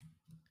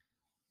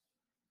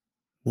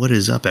What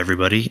is up,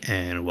 everybody,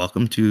 and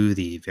welcome to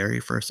the very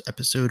first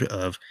episode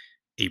of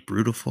A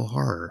Brewtiful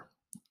Horror.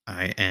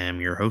 I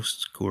am your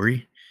host,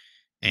 Corey,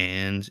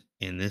 and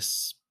in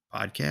this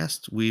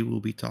podcast, we will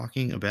be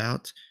talking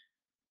about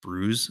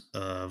brews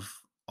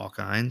of all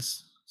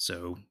kinds.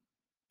 So,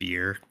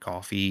 beer,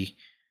 coffee,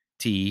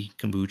 tea,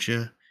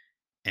 kombucha,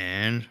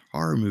 and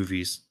horror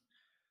movies.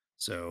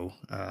 So,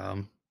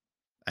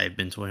 I've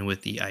been toying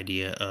with the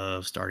idea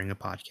of starting a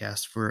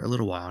podcast for a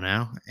little while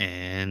now,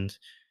 and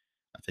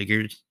I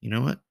figured, you know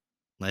what?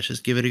 Let's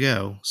just give it a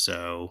go.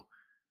 So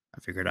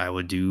I figured I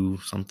would do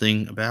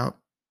something about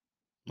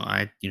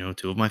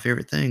two of my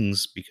favorite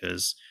things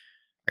because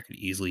I could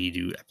easily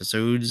do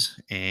episodes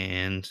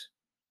and,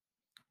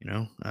 you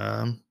know,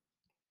 um,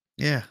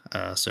 yeah.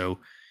 So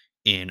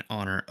in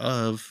honor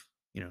of,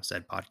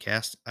 said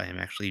podcast, I am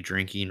actually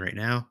drinking right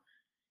now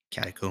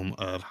Catacomb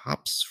of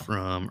Hops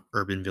from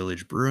Urban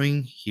Village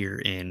Brewing here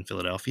in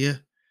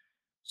Philadelphia.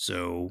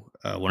 So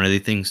one of the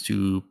things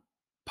to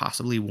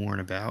possibly warn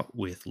about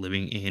with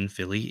living in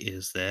Philly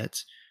is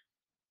that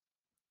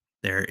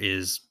there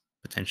is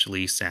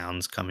potentially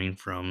sounds coming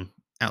from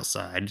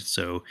outside.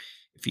 So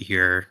if you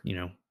hear,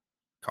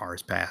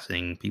 cars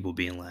passing, people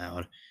being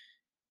loud,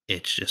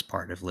 it's just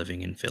part of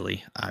living in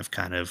Philly. I've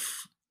kind of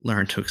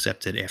learned to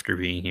accept it after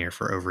being here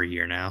for over a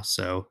year now.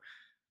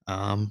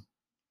 Um,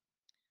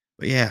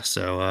 but yeah,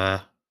 so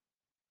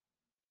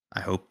I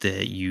hope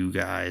that you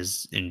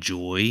guys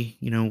enjoy,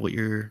 what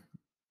you're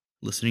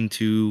listening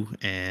to,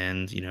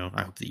 and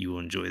I hope that you will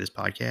enjoy this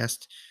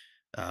podcast.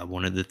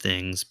 One of the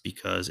things,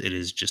 because it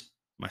is just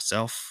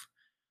myself,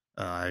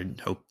 I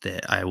hope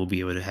that I will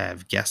be able to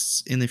have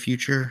guests in the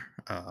future.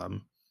 But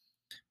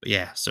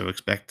yeah, so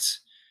expect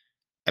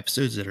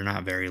episodes that are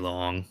not very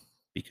long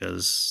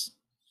because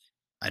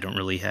I don't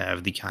really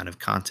have the kind of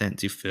content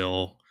to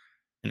fill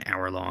an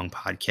hour long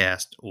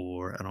podcast,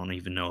 or I don't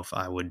even know if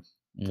I would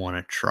want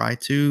to try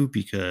to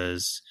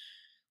because,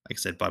 like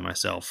I said, by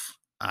myself,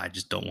 I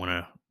just don't want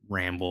to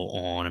ramble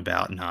on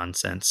about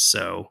nonsense.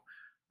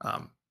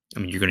 Um, I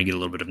mean, you're going to get a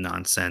little bit of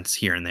nonsense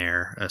here and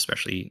there,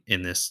 especially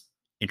in this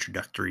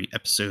introductory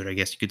episode, I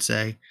guess you could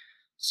say.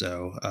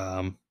 So,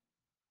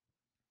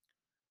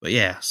 but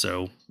yeah,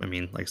 so I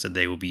mean, like I said,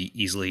 they will be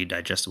easily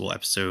digestible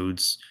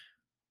episodes,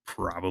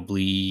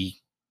 probably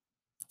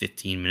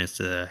 15 minutes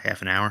to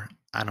half an hour.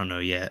 I don't know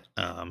yet.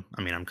 I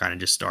mean, I'm kind of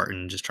just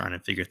starting, just trying to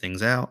figure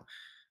things out.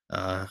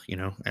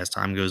 As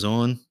time goes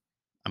on,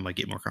 I might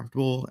get more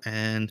comfortable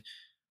and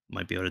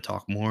might be able to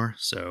talk more.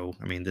 So,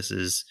 I mean, this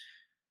is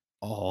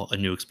all a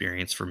new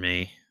experience for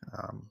me.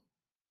 I'm,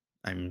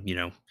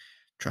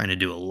 trying to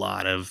do a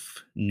lot of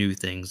new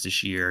things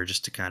this year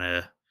just to kind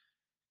of,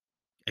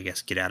 I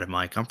guess, get out of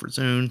my comfort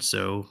zone.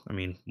 So, I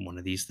mean, one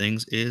of these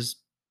things is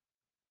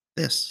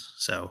this.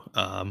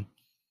 But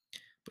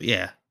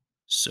yeah,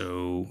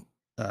 so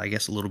I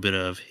guess a little bit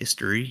of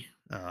history.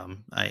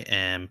 I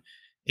am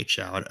a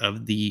child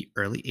of the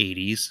early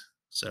 80s,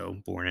 so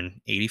born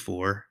in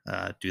 84,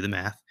 do the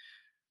math.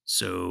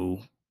 So,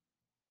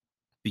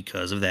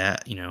 because of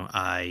that,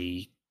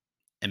 I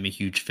am a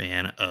huge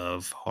fan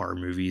of horror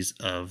movies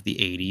of the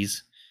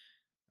 80s.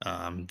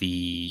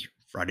 The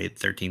Friday the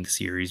 13th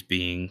series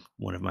being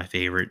one of my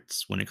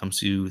favorites when it comes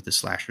to the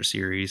slasher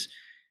series,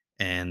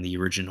 and the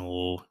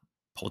original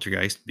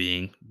Poltergeist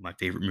being my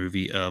favorite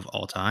movie of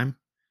all time.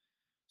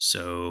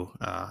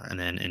 And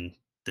then in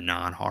the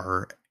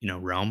non-horror,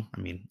 realm, I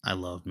mean, I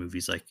love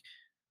movies like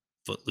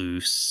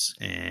Footloose,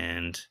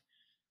 and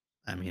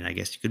I mean, I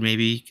guess you could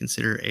maybe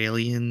consider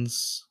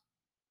Aliens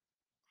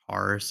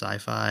horror,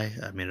 sci-fi.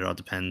 I mean, it all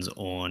depends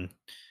on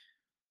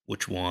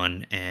which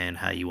one and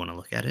how you want to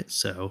look at it.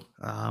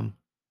 But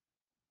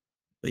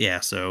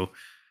yeah,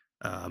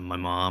 my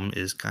mom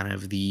is kind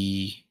of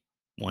the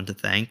one to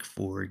thank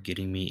for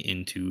getting me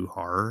into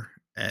horror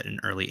at an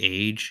early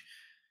age.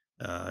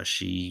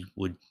 She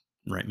would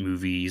rent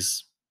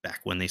movies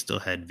back when they still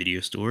had video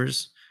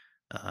stores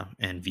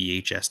and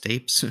VHS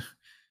tapes.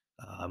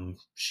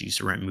 She used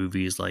to rent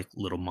movies like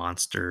Little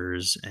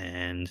Monsters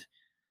and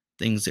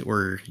things that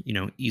were,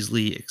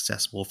 easily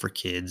accessible for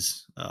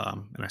kids.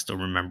 And I still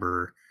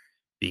remember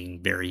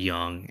being very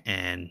young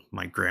and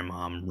my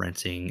grandmom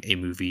renting a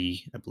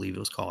movie, I believe it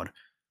was called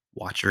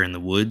Watcher in the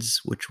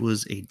Woods, which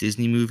was a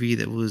Disney movie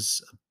that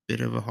was a bit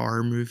of a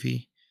horror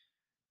movie.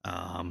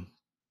 Um,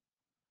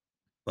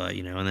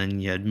 and then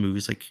you had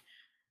movies like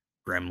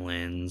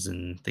Gremlins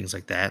and things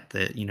like that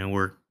that,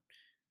 were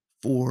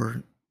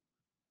for,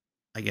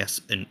 I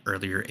guess, an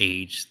earlier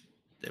age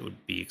that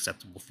would be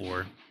acceptable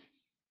for.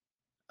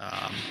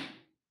 Um,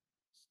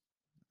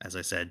 as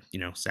I said,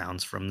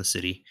 sounds from the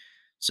city.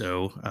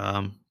 So,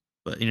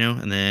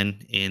 and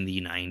then in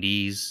the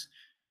 90s,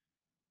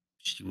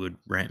 she would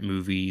rent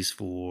movies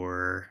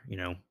for,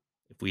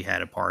 if we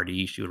had a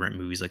party, she would rent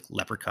movies like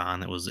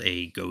Leprechaun. That was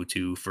a go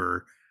to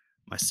for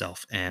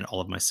myself and all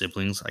of my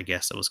siblings. I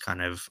guess that was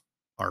kind of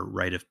our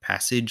rite of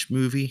passage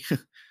movie.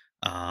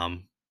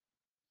 um,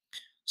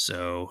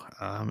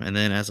 and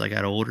then as I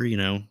got older,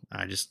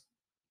 I just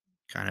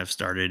kind of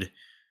started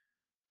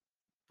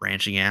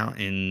branching out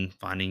and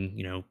finding,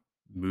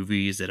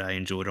 movies that I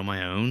enjoyed on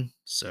my own.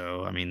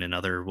 So, I mean,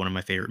 another one of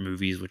my favorite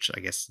movies, which I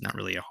guess not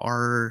really a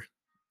horror,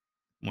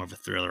 more of a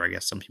thriller, I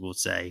guess some people would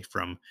say,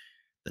 from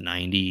the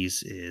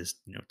 90s is,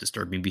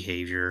 Disturbing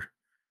Behavior.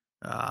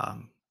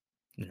 Um,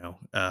 you know,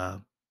 uh,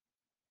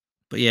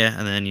 but yeah,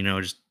 and then,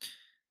 just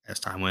as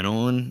time went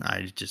on,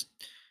 I just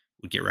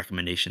would get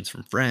recommendations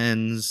from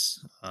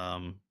friends,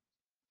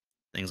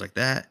 things like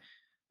that.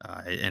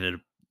 I ended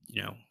up,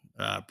 you know,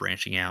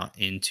 branching out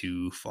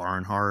into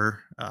foreign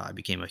horror. I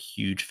became a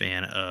huge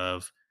fan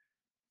of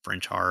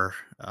French horror.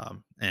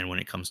 And when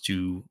it comes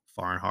to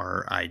foreign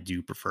horror, I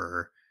do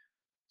prefer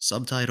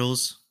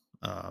subtitles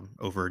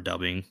over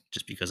dubbing,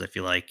 just because I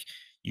feel like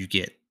you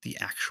get the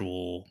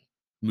actual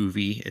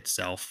movie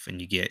itself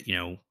and you get,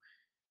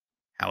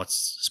 how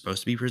it's supposed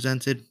to be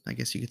presented, I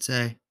guess you could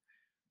say.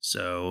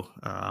 So,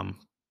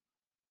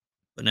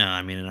 but no,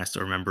 I mean, and I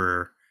still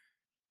remember,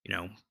 you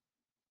know,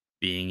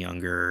 being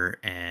younger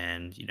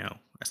and,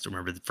 I still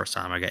remember the first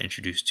time I got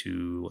introduced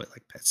to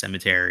like Pet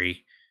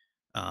Cemetery,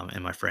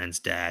 and my friend's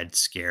dad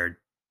scared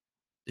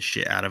the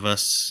shit out of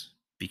us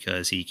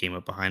because he came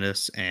up behind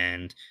us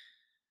and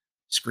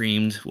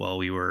screamed while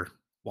we were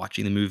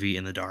watching the movie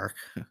in the dark.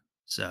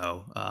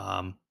 So,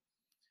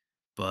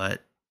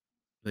 but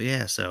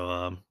yeah,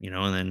 so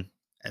and then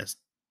as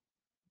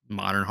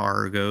modern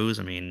horror goes,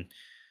 I mean,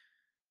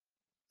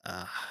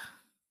 uh,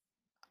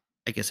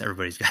 I guess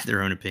everybody's got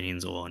their own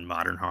opinions on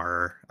modern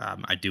horror.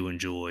 I do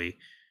enjoy,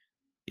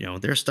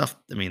 there's stuff.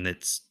 I mean,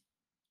 that's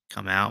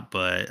come out,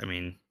 but I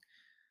mean,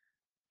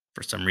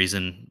 for some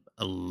reason,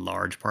 a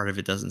large part of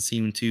it doesn't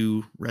seem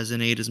to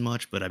resonate as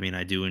much. But I mean,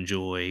 I do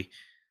enjoy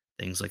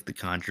things like the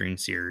Conjuring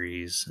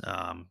series.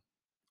 I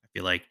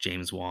feel like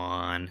James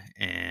Wan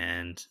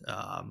and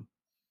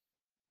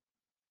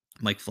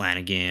Mike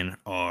Flanagan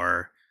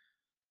are,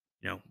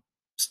 you know,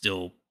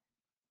 still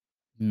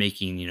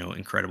making,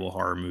 incredible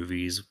horror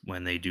movies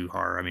when they do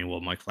horror. I mean,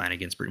 well, Mike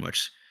Flanagan's pretty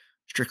much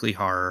strictly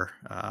horror.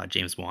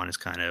 James Wan is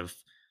kind of,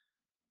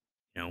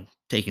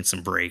 taken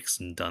some breaks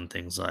and done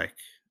things like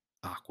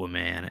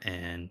Aquaman,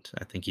 and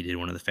I think he did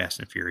one of the Fast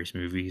and Furious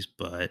movies.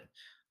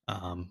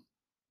 Um,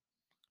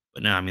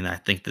 but no, I mean, I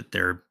think that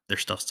their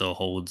stuff still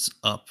holds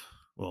up.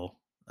 Well,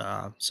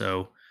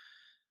 so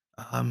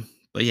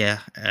but yeah,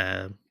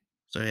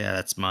 so yeah,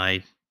 that's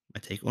my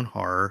take on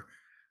horror.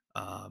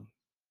 Um,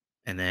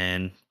 and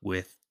then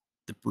with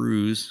the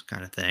brews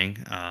kind of thing,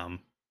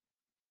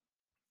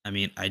 I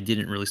mean, I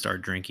didn't really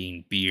start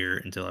drinking beer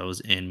until I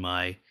was in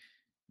my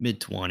mid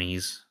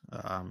 20s.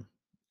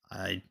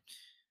 I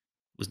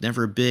was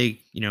never a big,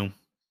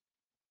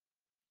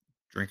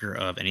 drinker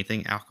of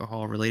anything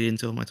alcohol related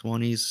until my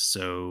 20s.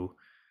 So,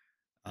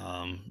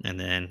 and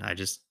then I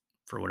just,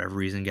 for whatever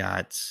reason,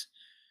 got,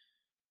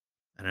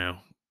 I don't know,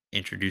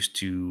 introduced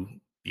to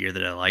beer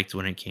that I liked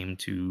when it came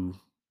to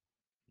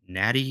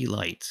Natty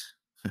Light.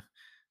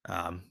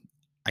 um,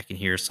 I can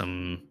hear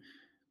some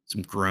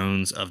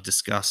groans of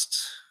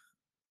disgust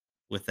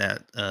with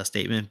that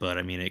statement, but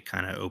I mean, it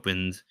kind of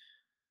opened,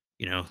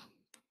 you know,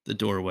 the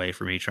doorway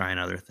for me trying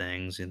other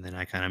things, and then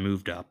I kind of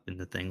moved up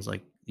into things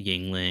like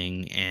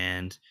Yingling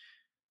and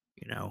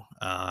you know,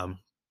 um,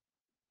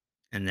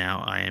 and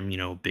now I am,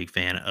 a big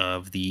fan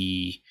of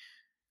the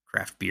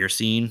craft beer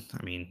scene.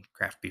 I mean,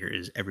 craft beer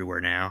is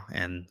everywhere now,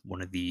 and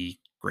one of the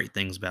great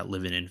things about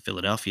living in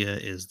Philadelphia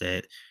is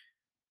that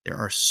there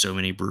are so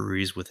many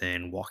breweries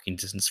within walking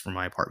distance from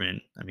my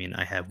apartment. I mean,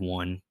 I have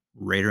one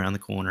right around the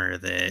corner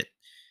that,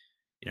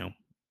 you know,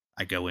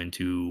 I go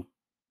into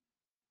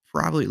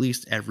probably at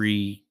least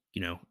every,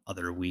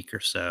 other week or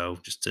so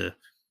just to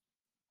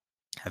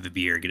have a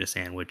beer, get a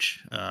sandwich.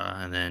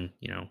 And then,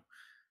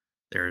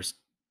 there's,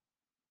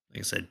 like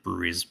I said,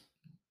 breweries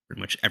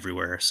pretty much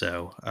everywhere.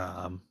 So,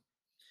 I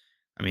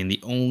mean, the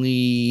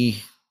only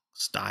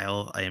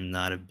style I am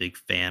not a big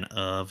fan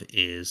of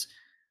is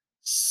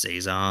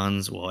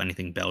saisons. Well,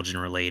 anything Belgian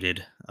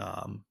related.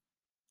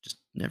 Just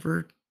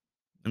never.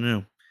 I don't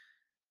know.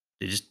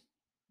 They just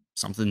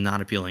something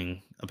not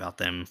appealing about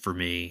them for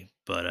me.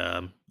 But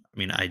I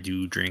mean, I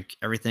do drink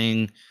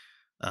everything.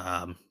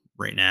 Um,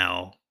 right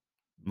now,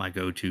 my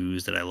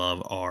go-tos that I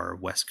love are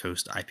West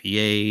Coast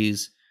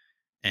IPAs,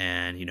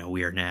 and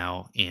we are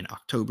now in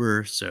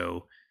October,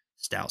 so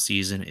stout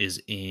season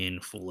is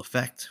in full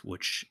effect,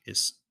 which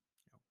is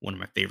one of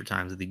my favorite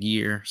times of the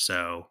year.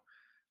 So,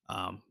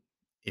 um,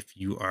 if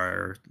you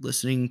are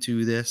listening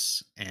to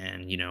this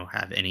and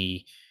have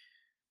any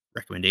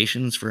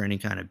recommendations for any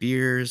kind of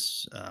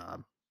beers,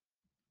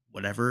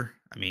 whatever,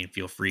 I mean,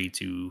 feel free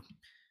to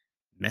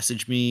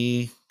message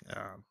me.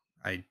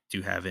 I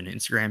do have an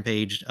Instagram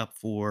page up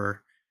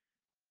for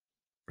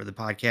the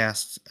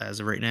podcast as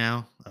of right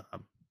now.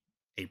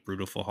 A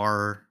Brewtiful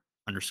Horror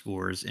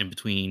underscores in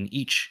between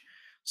each.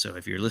 So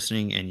if you're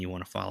listening and you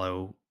want to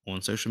follow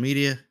on social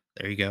media,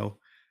 there you go.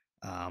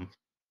 Um,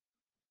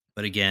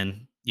 but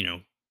again,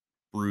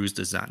 brews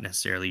does not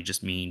necessarily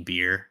just mean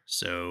beer.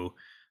 So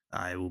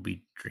I will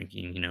be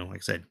drinking, like I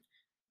said,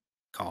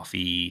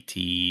 coffee,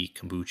 tea,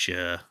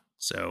 kombucha.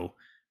 So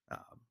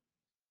um,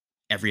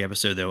 every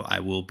episode, though, I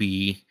will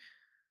be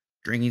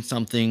drinking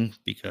something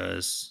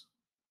because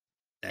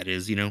that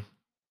is,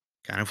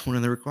 kind of one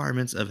of the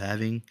requirements of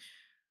having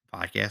a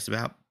podcast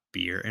about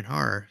beer and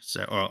horror.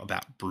 So, or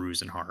about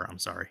brews and horror. I'm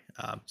sorry.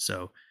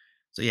 So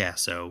yeah.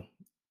 So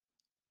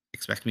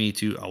expect me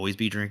to always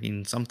be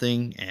drinking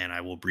something, and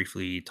I will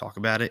briefly talk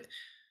about it.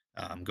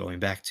 Going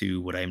back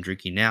to what I am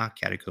drinking now,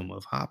 Catacomb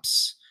of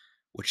Hops,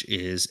 which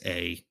is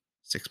a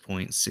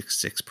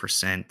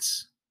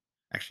 6.66%,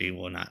 actually,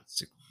 well, not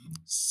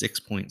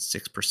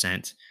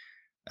 6.6%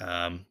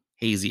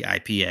 hazy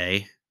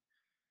IPA.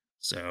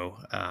 So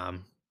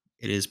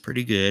it is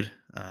pretty good.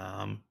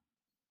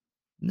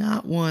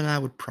 Not one I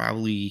would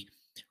probably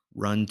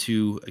run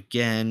to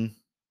again,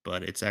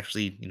 but it's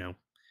actually,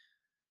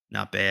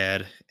 not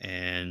bad.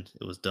 And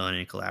it was done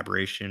in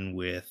collaboration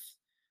with,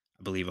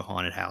 I believe, a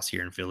haunted house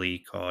here in Philly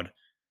called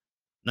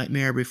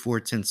Nightmare Before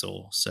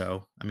Tinsel.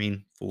 So, I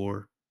mean,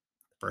 for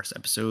the first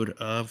episode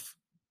of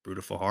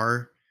Brewtiful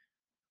Horror,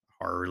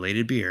 horror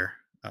related beer.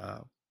 Uh,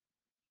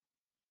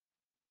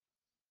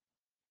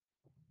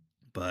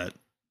 but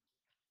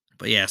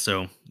but yeah,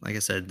 so like I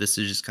said, this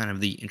is just kind of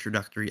the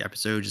introductory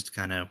episode, just to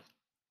kind of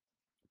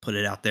put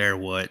it out there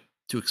what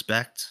to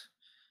expect.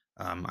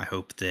 I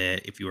hope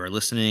that if you are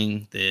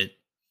listening, that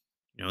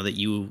that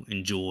you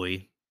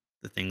enjoy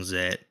the things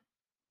that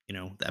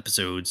the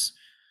episodes.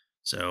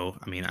 So,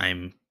 I mean,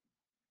 I'm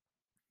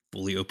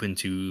fully open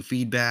to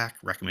feedback,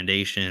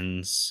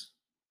 recommendations.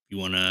 If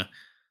you want to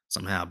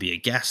somehow be a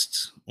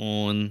guest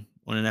on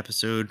an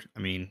episode, I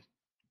mean,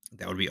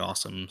 that would be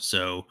awesome.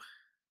 So,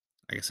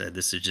 like I said,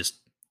 this is just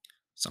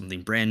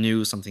something brand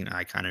new, something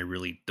I kind of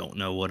really don't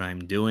know what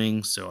I'm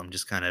doing. So, I'm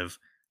just kind of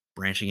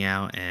branching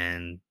out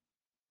and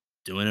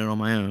doing it on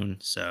my own.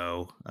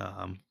 So, like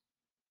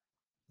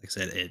I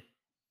said, it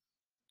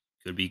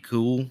could be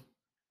cool,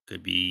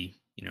 could be,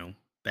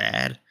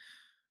 bad.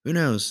 Who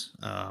knows?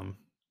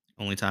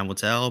 Only time will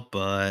tell,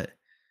 but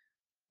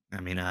I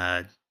mean,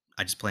 I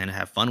just plan to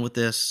have fun with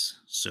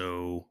this.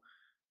 So,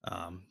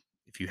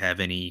 if you have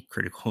any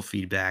critical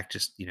feedback,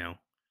 just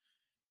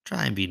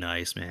try and be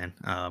nice, man.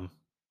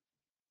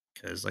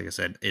 Because like I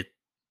said,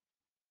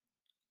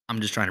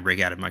 I'm just trying to break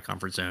out of my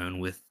comfort zone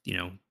with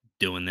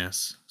doing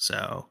this.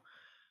 So,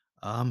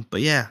 but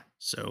yeah,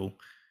 so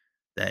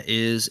that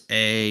is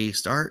a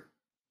start,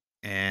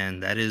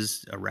 and that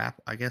is a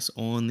wrap, I guess,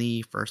 on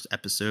the first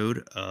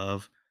episode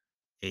of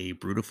A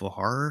Brewtiful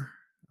Horror.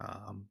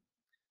 Um,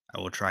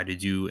 I will try to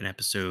do an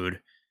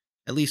episode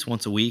at least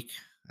once a week.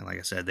 And like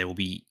I said, they will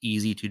be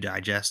easy to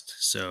digest.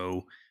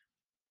 So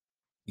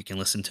you can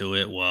listen to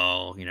it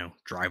while,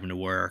 driving to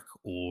work,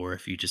 or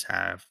if you just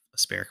have a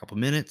spare couple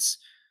minutes.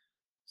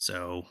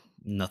 So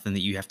nothing that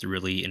you have to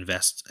really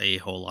invest a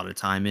whole lot of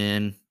time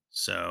in.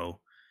 So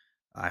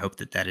I hope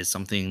that that is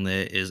something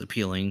that is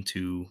appealing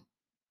to,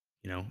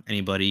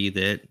 anybody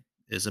that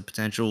is a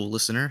potential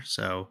listener.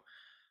 So,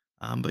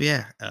 but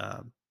yeah,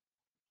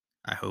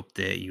 I hope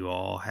that you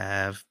all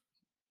have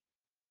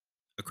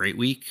a great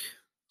week.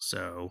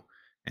 So,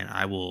 and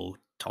I will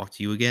talk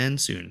to you again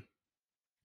soon.